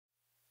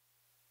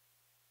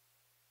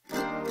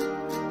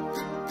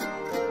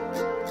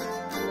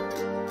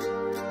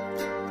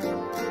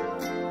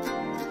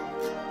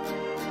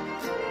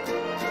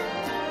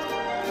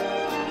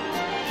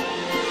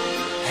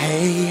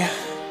Hey,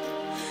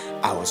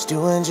 I was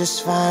doing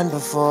just fine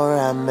before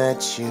I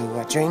met you.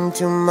 I drink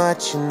too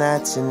much and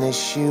that's an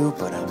issue,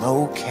 but I'm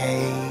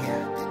okay.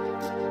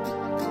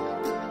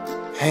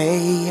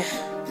 Hey,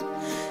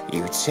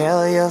 you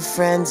tell your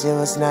friends it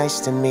was nice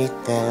to meet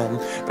them,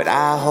 but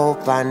I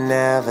hope I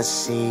never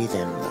see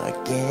them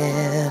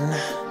again.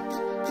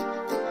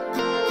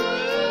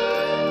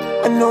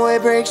 I know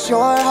it breaks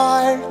your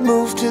heart.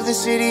 Moved to the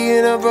city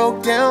in a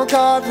broke down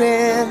car,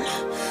 ran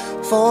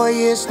 4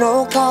 years,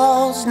 no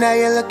calls. Now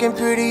you're looking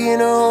pretty in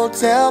a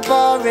hotel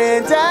bar,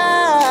 and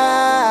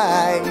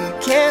I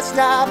can't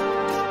stop.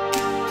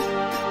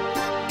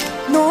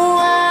 No,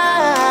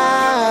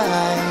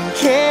 I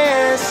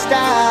can't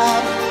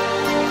stop.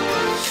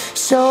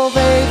 So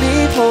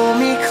baby, pull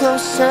me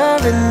closer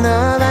in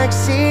the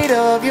backseat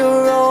of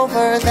your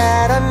Rover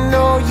that I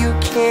know you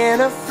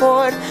can't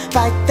afford.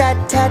 Bite that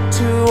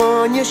tattoo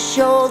on your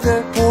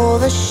shoulder. Pull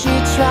the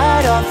sheets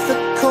right off the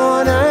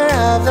corner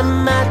of the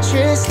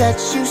mattress that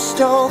you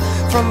stole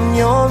from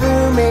your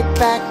roommate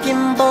back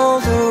in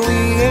Boulder.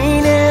 We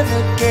ain't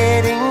ever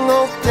getting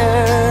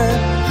older.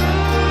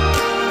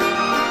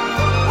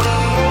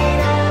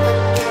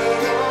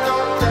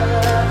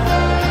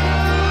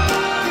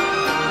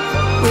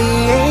 We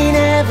ain't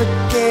ever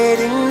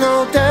getting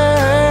older.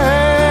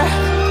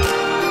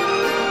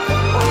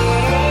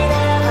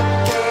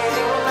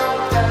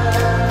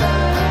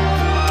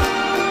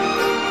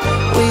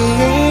 We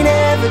ain't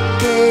ever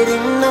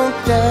getting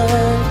older.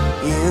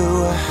 You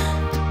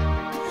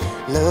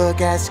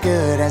look as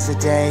good as the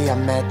day I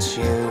met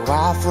you.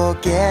 I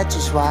forget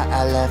just why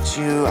I left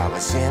you. I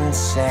was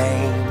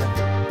insane.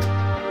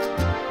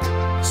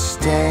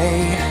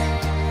 Stay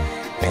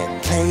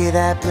and play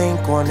that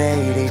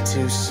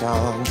Blink-182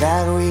 song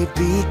that we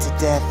beat to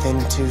death in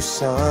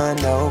Tucson,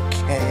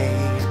 okay.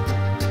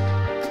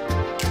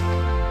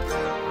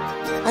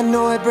 I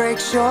know it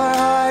breaks your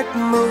heart.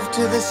 Moved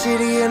to the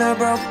city in a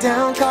broke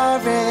down car,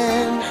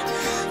 and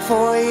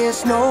 4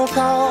 years, no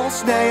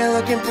calls. Now you're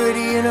looking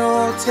pretty in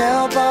a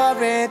hotel bar,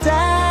 and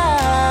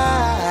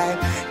I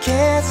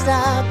can't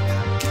stop.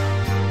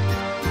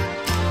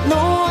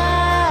 No,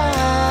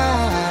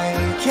 I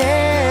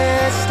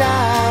can't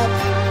stop.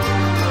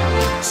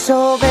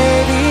 So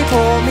baby,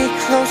 pull me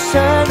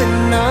closer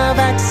in the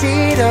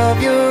backseat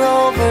of your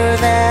Rover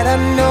that I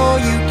know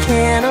you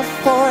can't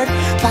afford.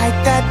 Bite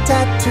that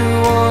tattoo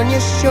on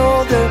your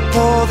shoulder.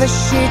 Pull the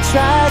sheets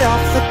right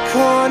off the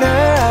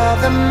corner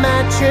of the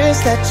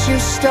mattress that you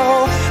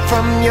stole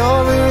from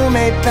your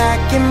roommate back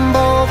in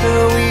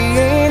Boulder. We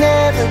ain't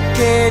ever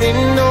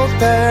getting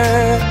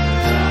older.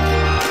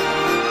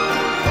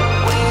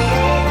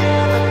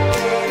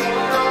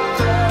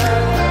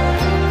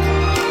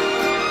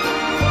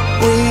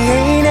 We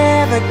ain't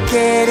ever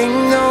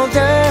getting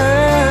older.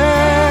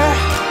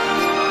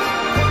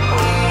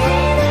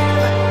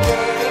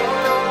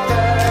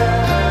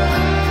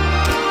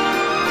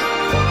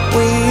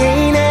 We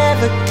ain't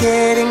ever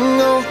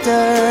getting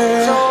older.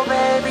 So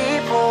baby,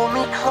 pull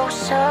me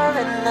closer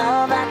in the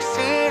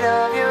backseat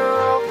of your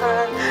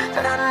Rover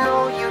that I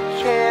know you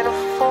can't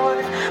afford.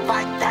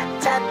 Bite that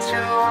tattoo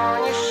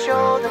on your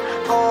shoulder.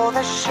 Pull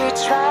the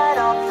sheets right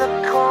off the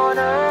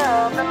corner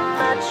of the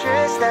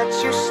mattress that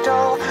you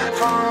stole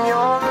from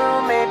your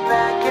roommate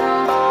back in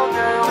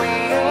Boulder. We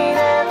ain't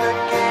ever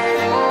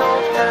getting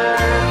older.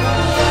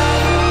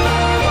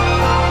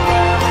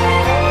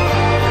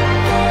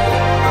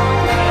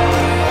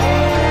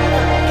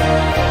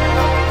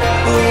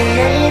 We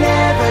ain't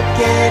ever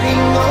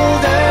getting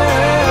older.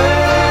 We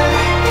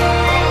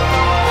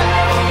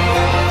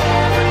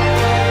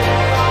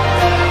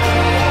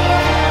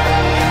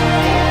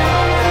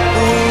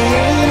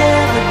ain't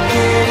ever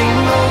getting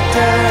older.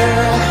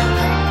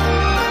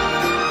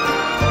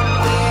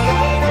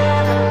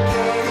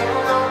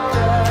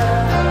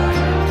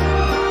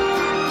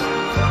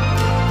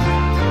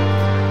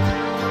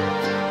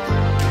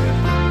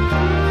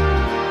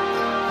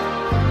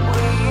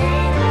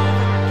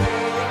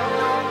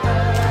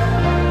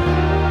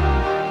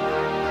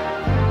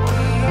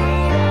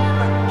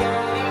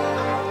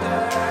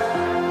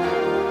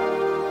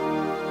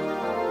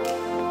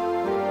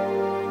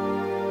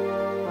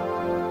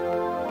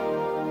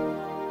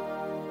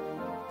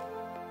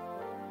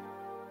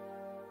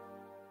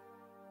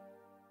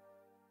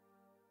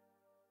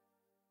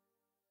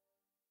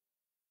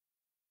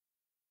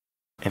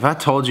 If I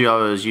told you I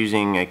was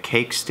using a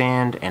cake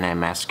stand and a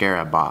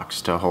mascara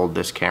box to hold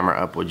this camera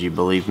up, would you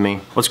believe me?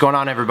 What's going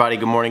on, everybody?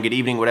 Good morning, good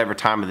evening, whatever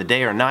time of the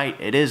day or night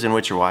it is in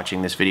which you're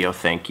watching this video.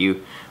 Thank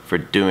you for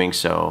doing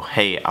so.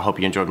 Hey, I hope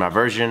you enjoyed my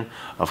version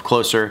of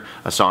Closer,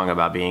 a song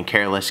about being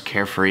careless,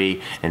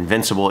 carefree,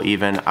 invincible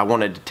even. I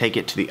wanted to take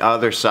it to the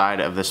other side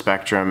of the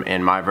spectrum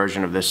in my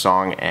version of this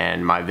song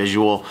and my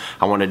visual.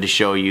 I wanted to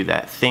show you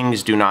that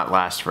things do not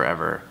last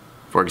forever.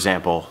 For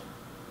example,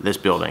 this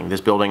building.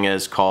 This building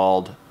is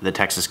called the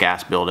Texas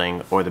Gas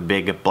Building, or the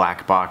Big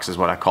Black Box is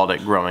what I called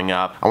it growing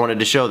up. I wanted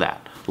to show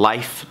that.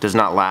 Life does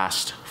not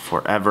last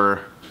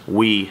forever.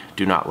 We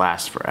do not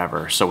last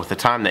forever. So with the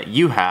time that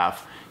you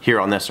have here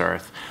on this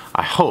earth,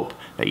 I hope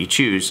that you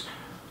choose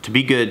to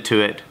be good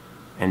to it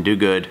and do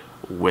good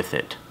with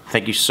it.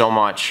 Thank you so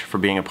much for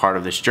being a part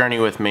of this journey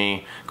with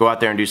me. Go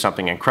out there and do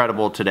something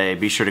incredible today.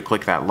 Be sure to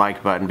click that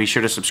like button. Be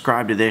sure to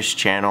subscribe to this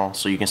channel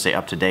so you can stay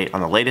up to date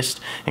on the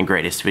latest and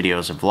greatest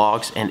videos and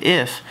vlogs. And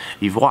if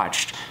you've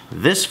watched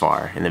this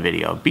far in the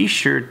video, be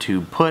sure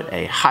to put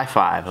a high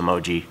five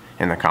emoji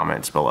in the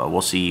comments below.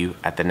 We'll see you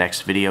at the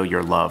next video.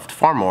 You're loved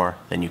far more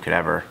than you could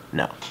ever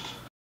know.